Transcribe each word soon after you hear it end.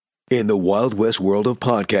In the Wild West world of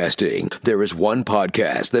podcasting, there is one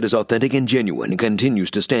podcast that is authentic and genuine and continues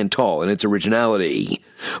to stand tall in its originality.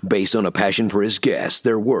 Based on a passion for his guests,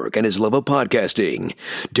 their work, and his love of podcasting,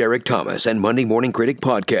 Derek Thomas and Monday Morning Critic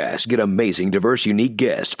Podcast get amazing, diverse, unique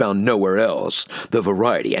guests found nowhere else. The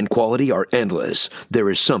variety and quality are endless. There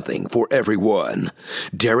is something for everyone.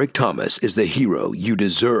 Derek Thomas is the hero you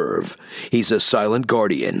deserve. He's a silent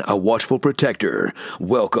guardian, a watchful protector.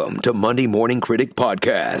 Welcome to Monday Morning Critic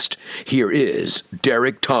Podcast. Here is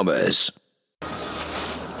Derek Thomas.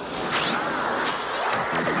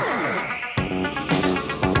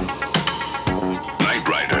 Knight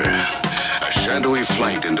Rider, a shadowy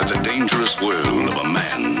flight into the dangerous world of a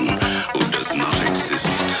man who does not exist.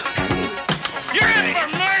 You're in for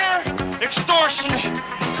murder, extortion,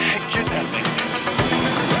 and kidnapping.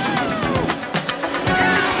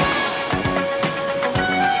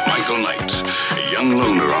 Michael Knight, a young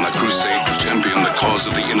loner on a crusade to champion the cause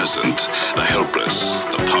of the innocent, the helpless,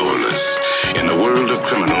 the powerless, in a world of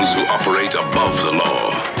criminals who operate above the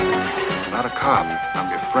law. I'm not a cop. I'm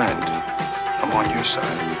your friend. I'm on your side.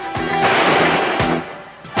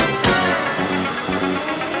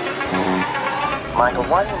 Michael,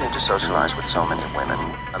 why do you need to socialize with so many women?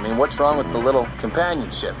 I mean, what's wrong with the little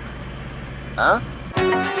companionship? Huh?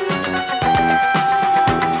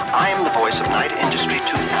 I am the voice of Knight Industry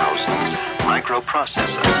 2000's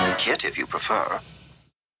microprocessor. Kit, if you prefer.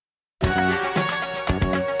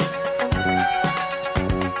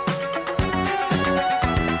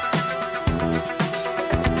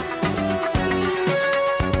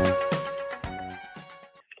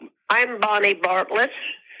 I'm Bonnie Bartlett.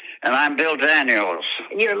 And I'm Bill Daniels.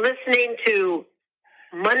 And you're listening to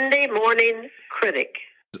Monday Morning Critic.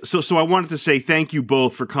 So I wanted to say thank you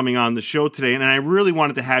both for coming on the show today, and I really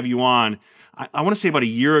wanted to have you on. I want to say about a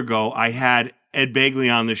year ago, I had Ed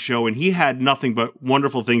Begley on the show, and he had nothing but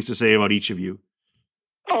wonderful things to say about each of you.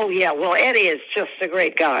 Oh, yeah. Well, Eddie is just a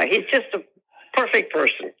great guy. He's just a perfect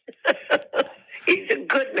person. He's a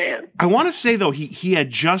good man. I want to say, though, he had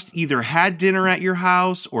just either had dinner at your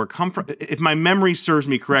house or come from, if my memory serves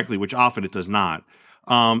me correctly, which often it does not,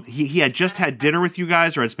 he had just had dinner with you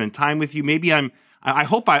guys or had spent time with you. Maybe I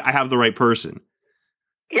hope I have the right person.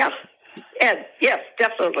 Yes, Ed. Yes,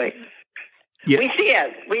 definitely. Yeah. We see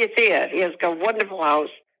Ed. He has got a wonderful house.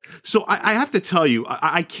 So I have to tell you,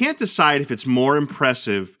 I can't decide if it's more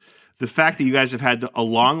impressive the fact that you guys have had a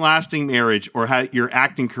long-lasting marriage or how your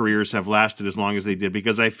acting careers have lasted as long as they did,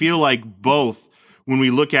 because I feel like both, when we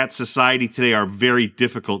look at society today, are very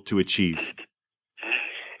difficult to achieve.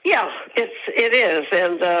 Yeah, it is.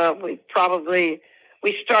 And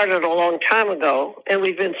we started a long time ago, and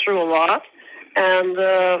we've been through a lot, and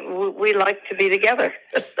we like to be together.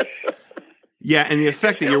 Yeah, and the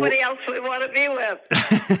effect that nobody else we want to be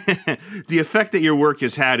with. The effect that your work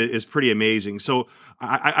has had is pretty amazing. So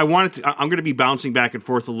I'm going to be bouncing back and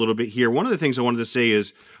forth a little bit here. One of the things I wanted to say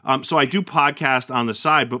is, so I do podcast on the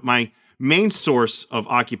side, but my main source of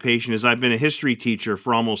occupation is I've been a history teacher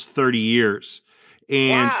for almost 30 years.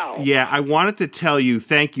 And wow. Yeah, I wanted to tell you,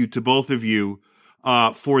 thank you to both of you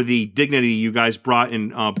for the dignity you guys brought in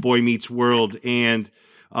Boy Meets World, and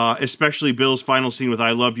especially Bill's final scene with I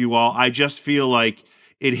Love You All. I just feel like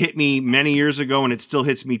it hit me many years ago, and it still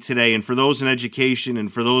hits me today. And for those in education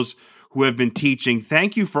and for those who have been teaching,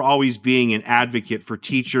 thank you for always being an advocate for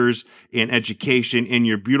teachers and education, and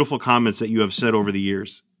your beautiful comments that you have said over the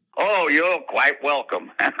years. Oh, you're quite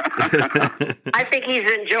welcome. I think he's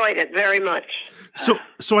enjoyed it very much.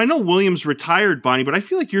 So I know William's retired, Bonnie, but I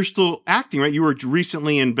feel like you're still acting, right? You were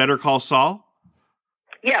recently in Better Call Saul?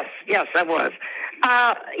 Yes, I was.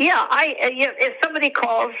 If somebody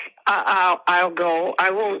calls, I'll go.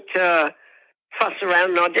 I won't fuss around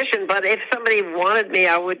and audition, but if somebody wanted me,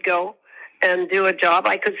 I would go and do a job.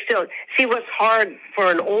 I could still see what's hard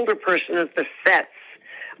for an older person is the sets,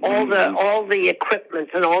 all the equipment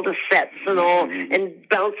and all the sets and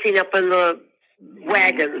bouncing up in the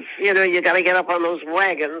wagons. You know, you got to get up on those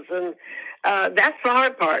wagons, and that's the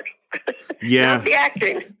hard part. Yeah, not the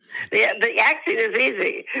acting. The acting is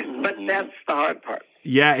easy, but that's the hard part.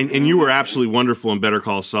 Yeah, and you were absolutely wonderful in Better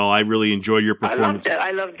Call Saul. I really enjoyed your performance. I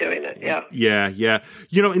loved doing it, yeah. Yeah.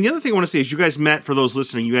 You know, and the other thing I want to say is you guys met, for those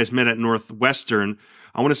listening, you guys met at Northwestern,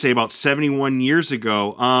 I want to say about 71 years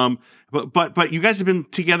ago. But you guys have been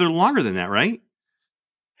together longer than that, right?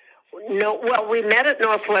 No, well, we met at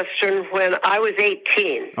Northwestern when I was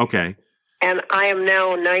 18. Okay. And I am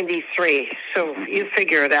now 93, so you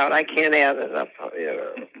figure it out. I can't add it up. You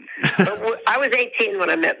know. But I was 18 when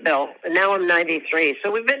I met Bill, and now I'm 93. So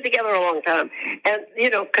we've been together a long time. And, you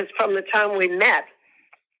know, because from the time we met,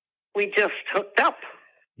 we just hooked up.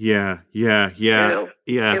 Yeah. You know?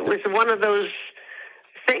 Yeah. It was one of those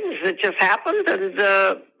things that just happened, and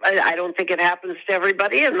I don't think it happens to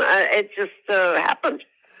everybody, and it just happened.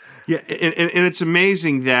 Yeah, and it's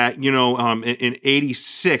amazing that, in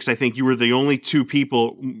 86, I think you were the only two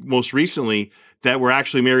people most recently that were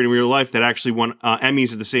actually married in real life that actually won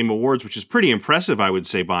Emmys at the same awards, which is pretty impressive, I would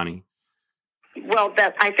say, Bonnie. Well,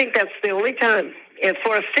 I think that's the only time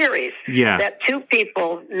for a series that two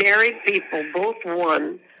people, married people, both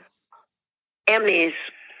won Emmys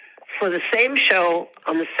for the same show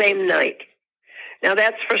on the same night. Now,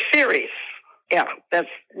 that's for series. Yeah, that's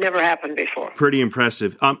never happened before. Pretty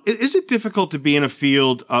impressive. Is it difficult to be in a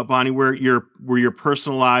field, Bonnie, where your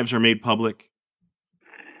personal lives are made public?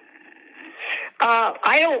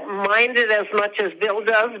 I don't mind it as much as Bill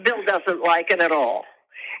does. Bill doesn't like it at all.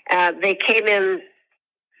 They came in.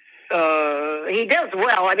 He does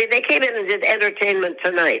well. I mean, they came in and did Entertainment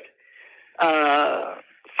Tonight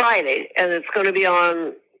Friday, and it's going to be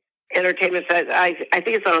on Entertainment. I think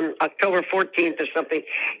it's on October 14th or something.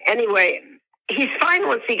 Anyway, he's fine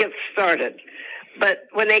once he gets started. But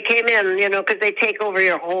when they came in, because they take over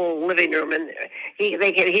your whole living room, and he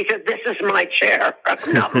said, "This is my chair.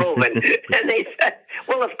 I'm not moving." And they said,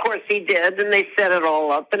 "Well, of course he did." And they set it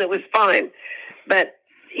all up, and it was fine. But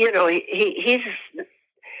he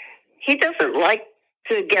doesn't like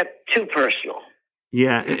to get too personal.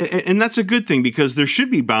 Yeah, and that's a good thing, because there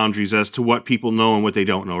should be boundaries as to what people know and what they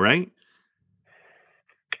don't know, right?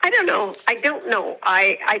 I don't know.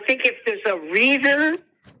 I think if there's a reason.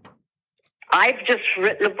 I've just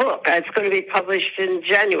written a book. It's going to be published in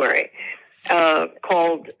January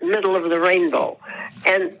called Middle of the Rainbow.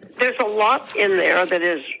 And there's a lot in there that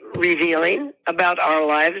is revealing about our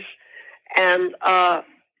lives, and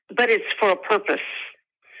but it's for a purpose.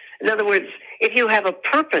 In other words, if you have a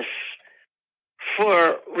purpose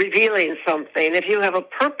for revealing something, if you have a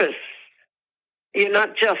purpose, you're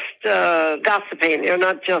not just gossiping, you're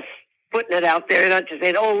not just putting it out there, you're not just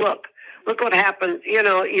saying, "Oh, look what happened."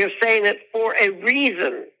 You're saying it for a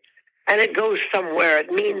reason, and it goes somewhere.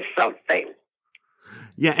 It means something.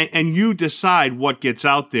 Yeah, and you decide what gets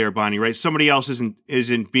out there, Bonnie, right? Somebody else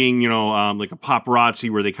isn't being, like a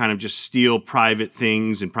paparazzi where they kind of just steal private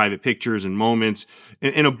things and private pictures and moments.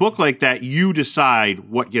 In a book like that, you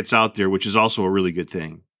decide what gets out there, which is also a really good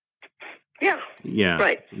thing. Yeah. Yeah.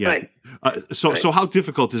 Right. Yeah. Right. So how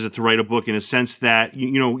difficult is it to write a book in a sense that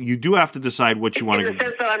you do have to decide what you want to? In the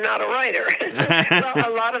sense that I'm not a writer.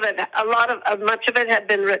 Well, much of it had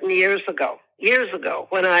been written years ago. Years ago,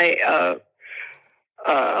 when I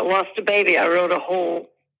lost a baby, I wrote a whole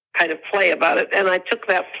kind of play about it, and I took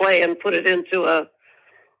that play and put it into a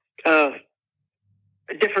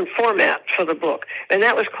different format for the book, and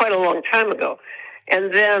that was quite a long time ago.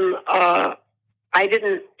 And then I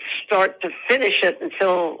didn't start to finish it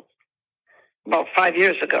until about 5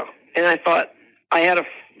 years ago. And I thought, I had a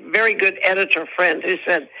very good editor friend who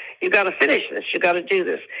said, "You got to finish this. You got to do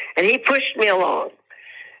this." And he pushed me along.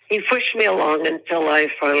 Until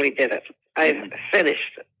I finally did it. I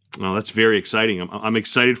finished it. Well, that's very exciting. I'm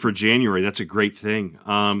excited for January. That's a great thing.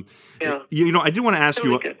 Yeah. I did want to ask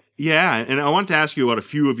you. Yeah, and I wanted to ask you about a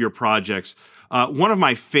few of your projects. One of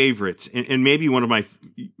my favorites, and maybe one of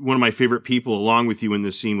my favorite people along with you in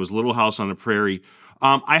this scene, was Little House on the Prairie.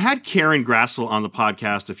 I had Karen Grassel on the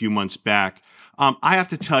podcast a few months back. I have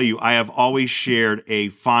to tell you, I have always shared a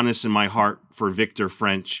fondness in my heart for Victor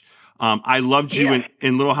French. I loved you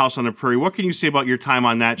in Little House on the Prairie. What can you say about your time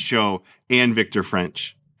on that show and Victor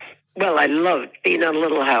French? Well, I loved being on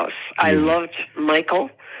Little House. I loved Michael.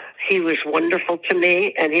 He was wonderful to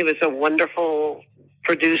me, and he was a wonderful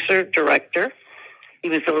producer, director. He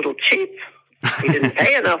was a little cheap. He didn't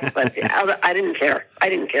pay enough, but I didn't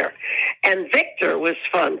care. And Victor was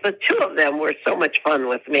fun. The two of them were so much fun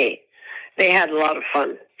with me. They had a lot of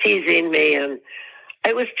fun teasing me, and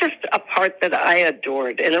it was just a part that I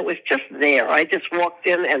adored, and it was just there. I just walked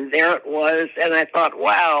in, and there it was, and I thought,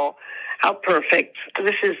 wow, how perfect.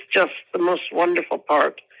 This is just the most wonderful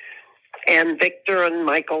part. And Victor and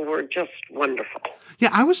Michael were just wonderful. Yeah,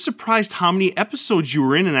 I was surprised how many episodes you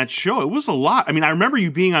were in that show. It was a lot. I mean, I remember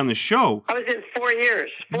you being on the show. I was in 4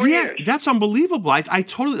 years. 4 years. Yeah, that's unbelievable. I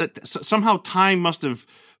totally, somehow time must have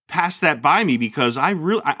passed that by me, because I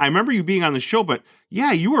remember you being on the show, but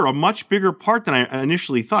yeah, you were a much bigger part than I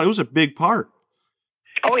initially thought. It was a big part.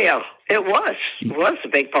 Oh, yeah, it was. It was a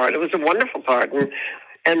big part. It was a wonderful part.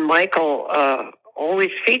 And Michael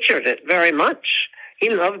always featured it very much. He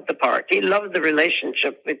loved the part. He loved the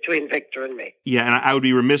relationship between Victor and me. Yeah, and I would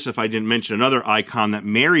be remiss if I didn't mention another icon that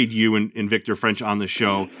married you and Victor French on the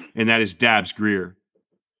show, and that is Dabbs Greer.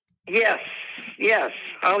 Yes.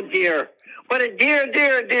 Oh, dear. What a dear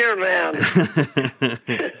man.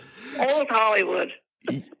 Old Hollywood.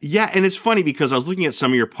 Yeah, and it's funny because I was looking at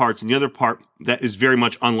some of your parts, and the other part that is very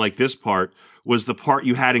much unlike this part was the part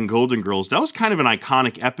you had in Golden Girls. That was kind of an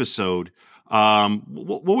iconic episode.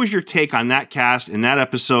 What was your take on that cast in that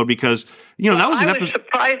episode? Because, that was an episode. I was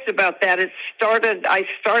surprised about that. I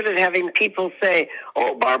started having people say,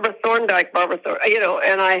 "Oh, Barbara Thorndike,"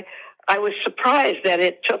 and I was surprised that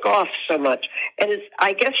it took off so much. And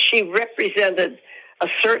I guess she represented a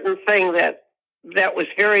certain thing that was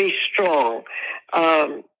very strong.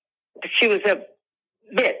 She was a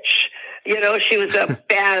bitch, she was she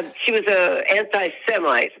was a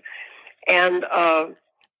anti-Semite. And I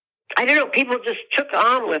don't know, people just took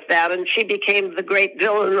on with that, and she became the great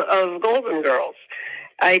villain of Golden Girls.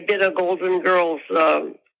 I did a Golden Girls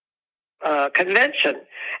convention,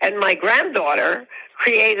 and my granddaughter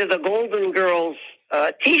created a Golden Girls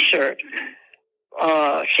T-shirt.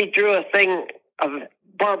 She drew a thing of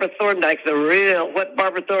Barbara Thorndike, what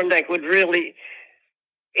Barbara Thorndike would really,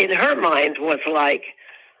 in her mind, was like,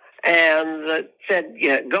 and said,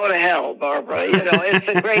 "Go to hell, Barbara." It's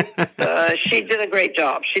a great. She did a great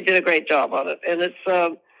job. She did a great job on it, and it's.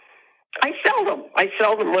 I sell them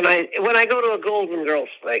when I go to a Golden Girls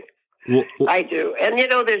thing. Well, I do, and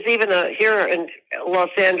there's even here in Los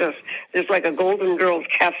Angeles. There's like a Golden Girls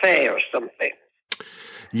cafe or something.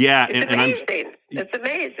 Yeah, it's amazing. It's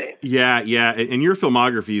amazing. Yeah, and your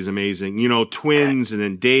filmography is amazing. Twins, and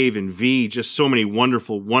then Dave and V, just so many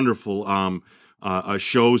wonderful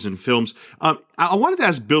shows and films. I wanted to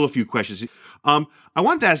ask Bill a few questions. I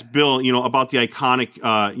wanted to ask Bill, about the iconic,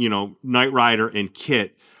 Knight Rider and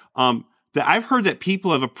KITT. That I've heard that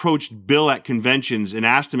people have approached Bill at conventions and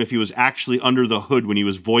asked him if he was actually under the hood when he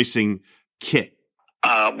was voicing KITT.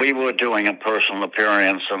 We were doing a personal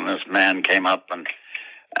appearance, and this man came up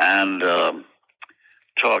and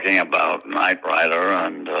talking about Knight Rider,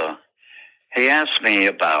 and he asked me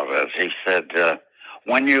about it. He said,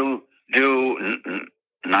 when you do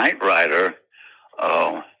Knight Rider,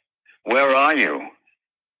 where are you?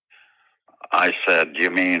 I said,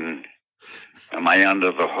 you mean, am I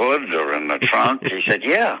under the hood or in the trunk? He said,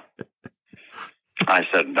 yeah. I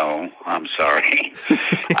said, no, I'm sorry.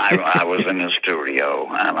 I was in the studio,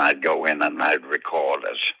 and I'd go in and I'd record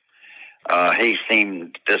it. He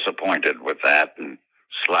seemed disappointed with that and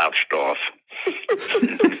slouched off.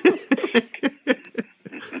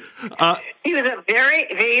 He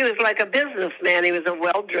was like a businessman. He was a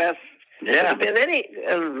well-dressed, could have been a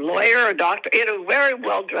lawyer or doctor, a very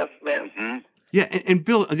well-dressed man. Mm-hmm. Yeah, and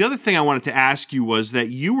Bill, the other thing I wanted to ask you was that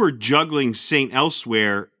you were juggling St.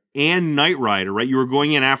 Elsewhere and Knight Rider, right? You were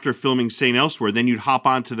going in after filming St. Elsewhere, then you'd hop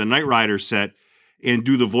onto the Knight Rider set and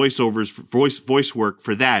do the voiceovers, voice work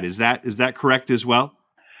for that. Is that correct as well?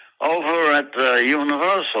 Over at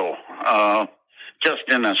Universal, just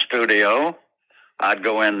in a studio, I'd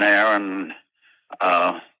go in there and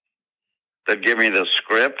they'd give me the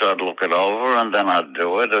script. I'd look it over, and then I'd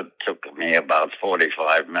do it. It took me about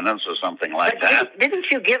 45 minutes or something like that.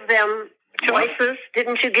 Didn't you give them choices? What?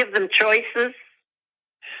 Didn't you give them choices?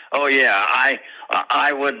 Oh yeah,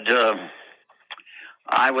 I would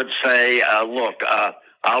say, look,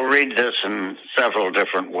 I'll read this in several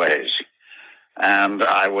different ways, and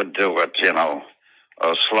I would do it,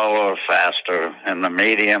 slower, faster, in the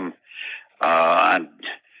medium, and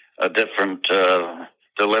a different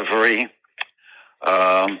delivery,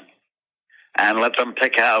 and let them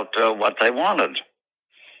pick out what they wanted.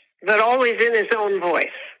 But always in his own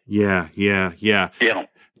voice. Yeah.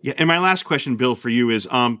 Yeah, and my last question, Bill, for you is,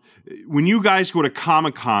 when you guys go to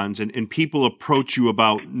Comic-Cons and people approach you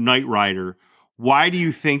about Knight Rider, why do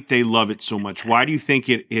you think they love it so much? Why do you think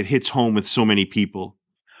it hits home with so many people?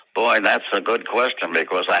 Boy, that's a good question,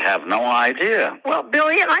 because I have no idea. Well,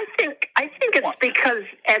 Billy, I think it's because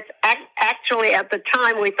actually at the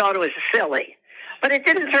time we thought it was silly, but it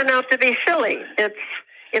didn't turn out to be silly.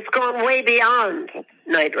 It's gone way beyond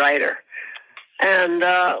Knight Rider, and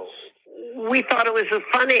we thought it was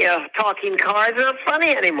funny. Talking cars are not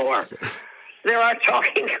funny anymore. There are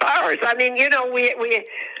talking cars. I mean, we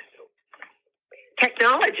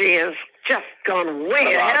technology has just gone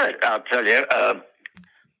way ahead. I'll tell you,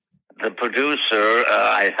 the producer,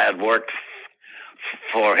 I had worked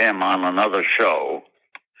for him on another show,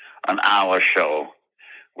 an hour show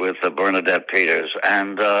with Bernadette Peters,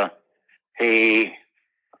 and he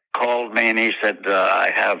called me and he said,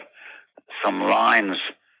 I have some lines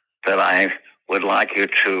that I would like you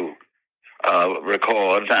to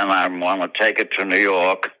record, and I want to take it to New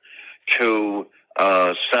York to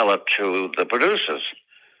sell it to the producers.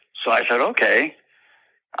 So I said, okay.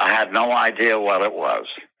 I had no idea what it was.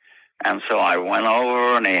 And so I went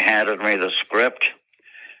over and he handed me the script,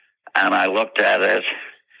 and I looked at it,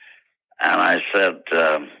 and I said,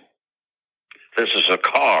 this is a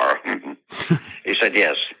car. He said,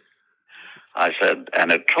 yes. I said,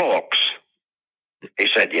 and it talks. He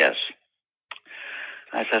said, yes.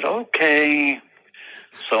 I said, okay.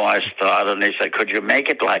 So I started, and he said, could you make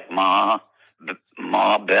it like Ma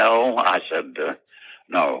Bell? I said,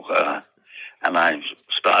 no. And I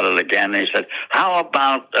started again. And he said, how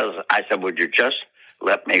about, I said, would you just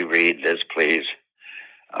let me read this, please?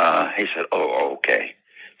 He said, oh, okay.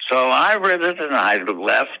 So I read it, and I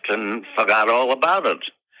left and forgot all about it.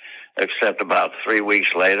 Except about 3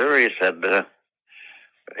 weeks later, he said,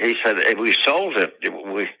 if we sold it,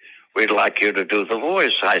 we'd like you to do the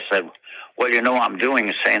voice. I said, well, you know, I'm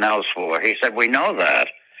doing St. Elsewhere. He said, we know that,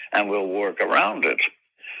 and we'll work around it.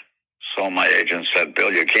 So my agent said,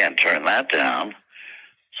 Bill, you can't turn that down.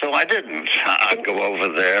 So I didn't. I'd go over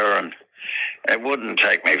there, and it wouldn't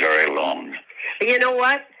take me very long. You know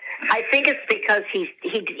what? I think it's because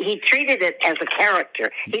he treated it as a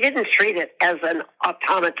character. He didn't treat it as an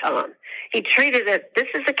automaton. He treated it, this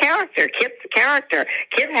is a character. Kit's a character.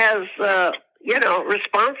 Kit has,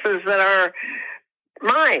 responses that are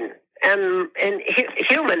mine and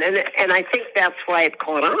human. And I think that's why it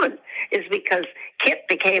caught on, is because Kit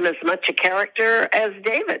became as much a character as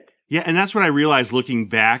David. Yeah, and that's what I realized looking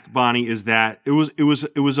back, Bonnie, is that it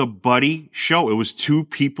was a buddy show. It was two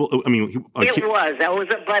people. I mean, it was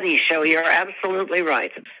a buddy show. You're absolutely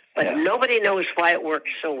right. But nobody knows why it worked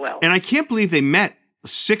so well. And I can't believe they met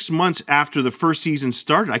 6 months after the first season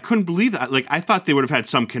started. I couldn't believe that. Like, I thought they would have had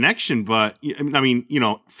some connection, but I mean,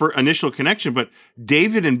 for initial connection. But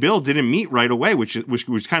David and Bill didn't meet right away, which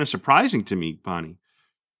was kind of surprising to me, Bonnie.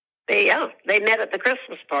 They met at the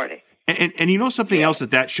Christmas party. And you know something else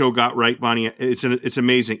that show got right, Bonnie? It's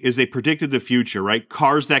amazing, is they predicted the future, right?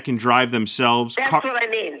 Cars that can drive themselves. That's what I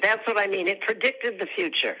mean. It predicted the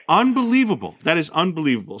future. Unbelievable. That is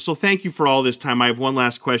unbelievable. So thank you for all this time. I have one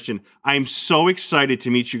last question. I'm so excited to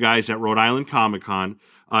meet you guys at Rhode Island Comic-Con,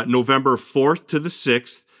 November 4th to the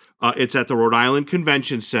 6th. It's at the Rhode Island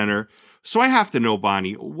Convention Center. So I have to know,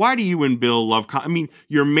 Bonnie, why do you and Bill love I mean,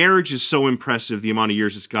 your marriage is so impressive, the amount of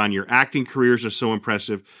years it's gone. Your acting careers are so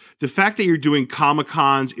impressive. The fact that you're doing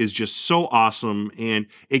Comic-Cons is just so awesome, and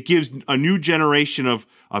it gives a new generation of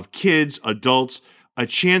kids, adults, a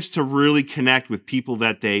chance to really connect with people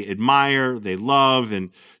that they admire, they love.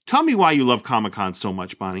 And tell me why you love Comic-Con so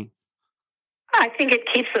much, Bonnie. I think it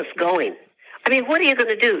keeps us going. I mean, what are you going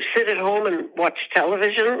to do? Sit at home and watch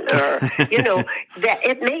television? Or, that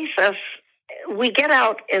it makes us, we get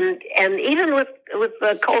out and even with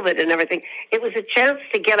the COVID and everything, it was a chance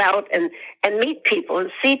to get out and meet people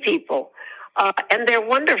and see people. And they're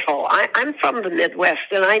wonderful. I'm from the Midwest,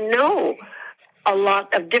 and I know a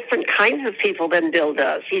lot of different kinds of people than Bill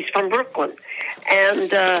does. He's from Brooklyn.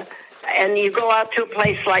 And you go out to a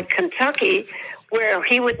place like Kentucky where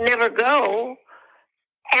he would never go,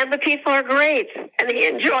 and the people are great, and he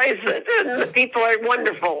enjoys it, and the people are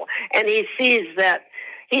wonderful, and he sees that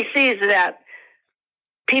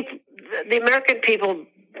people, the American people,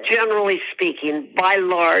 generally speaking, by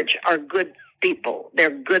large, are good people. They're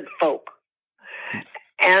good folk,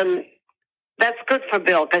 and that's good for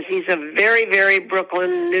Bill because he's a very, very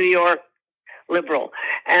Brooklyn, New York liberal,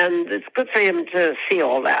 and it's good for him to see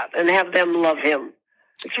all that and have them love him.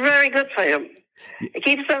 It's very good for him. It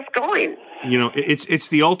keeps us going. It's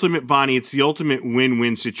the ultimate, Bonnie. It's the ultimate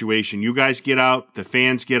win-win situation. You guys get out, the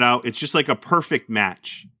fans get out. It's just like a perfect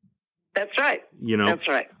match. That's right. That's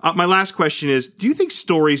right. My last question is, do you think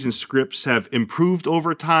stories and scripts have improved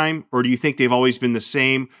over time, or do you think they've always been the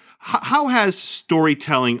same? How has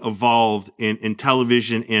storytelling evolved in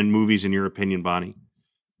television and movies, in your opinion, Bonnie?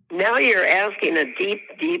 Now you're asking a deep,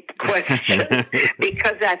 deep question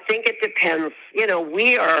because I think it depends.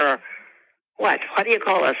 We are... What do you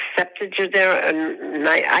call us? Septuagenarian?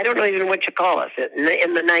 I don't know even what you call us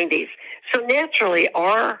in the 90s. So naturally,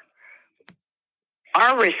 our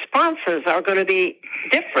responses are going to be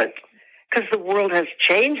different because the world has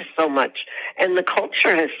changed so much and the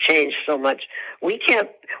culture has changed so much. We can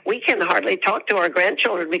hardly talk to our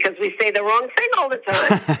grandchildren because we say the wrong thing all the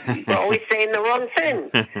time. We're always saying the wrong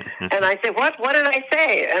thing. And I say, what did I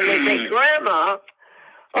say? And they say, Grandma.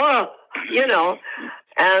 Oh,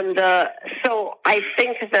 And so I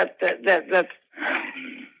think that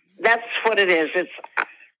that's what it is.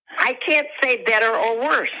 I can't say better or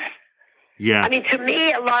worse. Yeah. I mean, to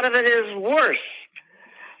me, a lot of it is worse.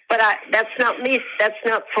 But that's not me. That's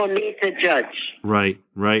not for me to judge. Right.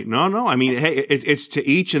 No. I mean, hey, it's to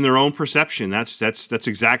each in their own perception. That's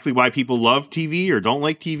exactly why people love TV or don't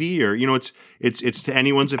like TV, or it's to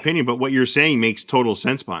anyone's opinion. But what you're saying makes total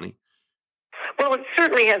sense, Bonnie. Well, it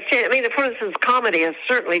certainly has changed. I mean, for instance, comedy has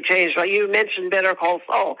certainly changed. Like you mentioned Better Call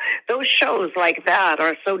Saul. Those shows like that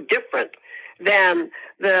are so different than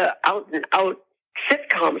the out-and-out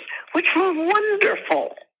sitcoms, which were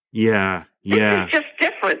wonderful. Yeah. It's just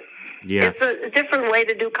different. Yeah. It's a different way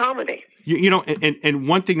to do comedy. And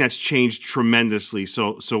one thing that's changed tremendously.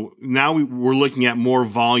 So now we're looking at more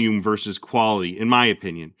volume versus quality, in my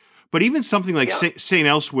opinion. But even something like St.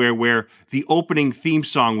 Elsewhere, where the opening theme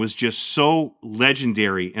song was just so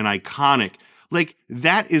legendary and iconic, like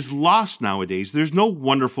that is lost nowadays. There's no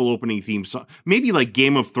wonderful opening theme song. Maybe like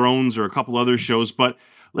Game of Thrones or a couple other shows, but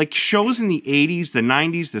like shows in the 80s, the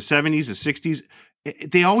 90s, the 70s, the 60s,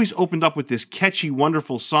 they always opened up with this catchy,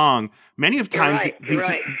 wonderful song. Many of times,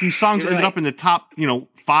 these songs ended up in the top,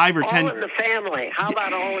 5 or 10. All in the Family. How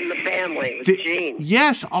about All in the Family with Gene?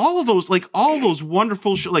 Yes, all of those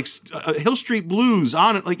wonderful shows, like Hill Street Blues,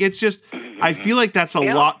 on it. Like it's just, I feel like that's a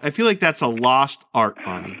lot. I feel like that's a lost art,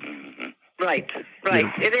 Bonnie. Right.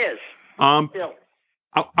 It is. I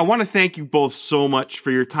want to thank you both so much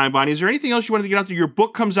for your time, Bonnie. Is there anything else you wanted to get out there? Your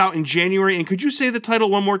book comes out in January, and could you say the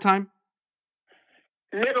title one more time?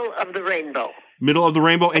 Middle of the Rainbow. Middle of the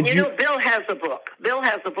Rainbow. And Bill has a book. Bill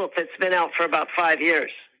has a book that's been out for about 5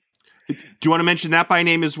 years. Do you want to mention that by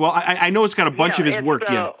name as well? I know it's got a bunch of his work.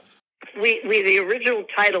 The original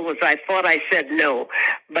title was I Thought I Said No,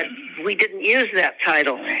 but we didn't use that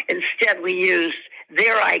title. Instead, we used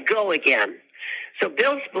There I Go Again. So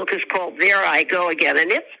Bill's book is called There I Go Again,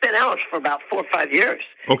 and it's been out for about 4 or 5 years.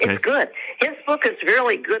 Okay. It's good. His book is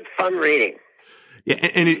really good, fun reading. Yeah,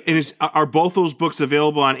 and are both those books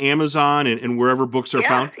available on Amazon and wherever books are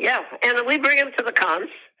found? Yeah, and we bring them to the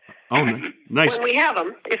cons. Oh, nice. When we have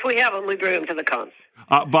them, if we have them, we bring them to the cons.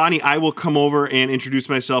 Bonnie, I will come over and introduce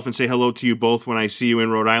myself and say hello to you both when I see you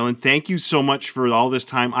in Rhode Island. Thank you so much for all this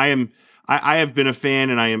time. I have been a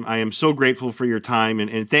fan, and I am so grateful for your time,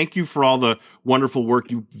 and thank you for all the wonderful work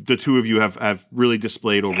the two of you have really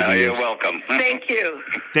displayed over the years. You're welcome. Thank you.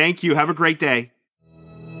 Thank you. Have a great day.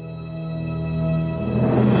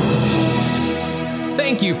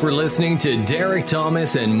 Thank you for listening to Derek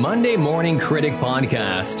Thomas and Monday Morning Critic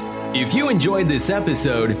Podcast. If you enjoyed this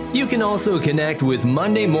episode, you can also connect with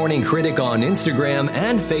Monday Morning Critic on Instagram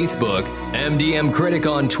and Facebook, MDM Critic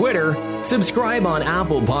on Twitter, subscribe on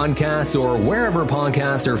Apple Podcasts or wherever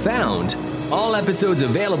podcasts are found. All episodes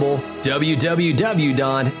available,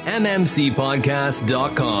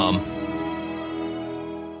 www.mmcpodcast.com.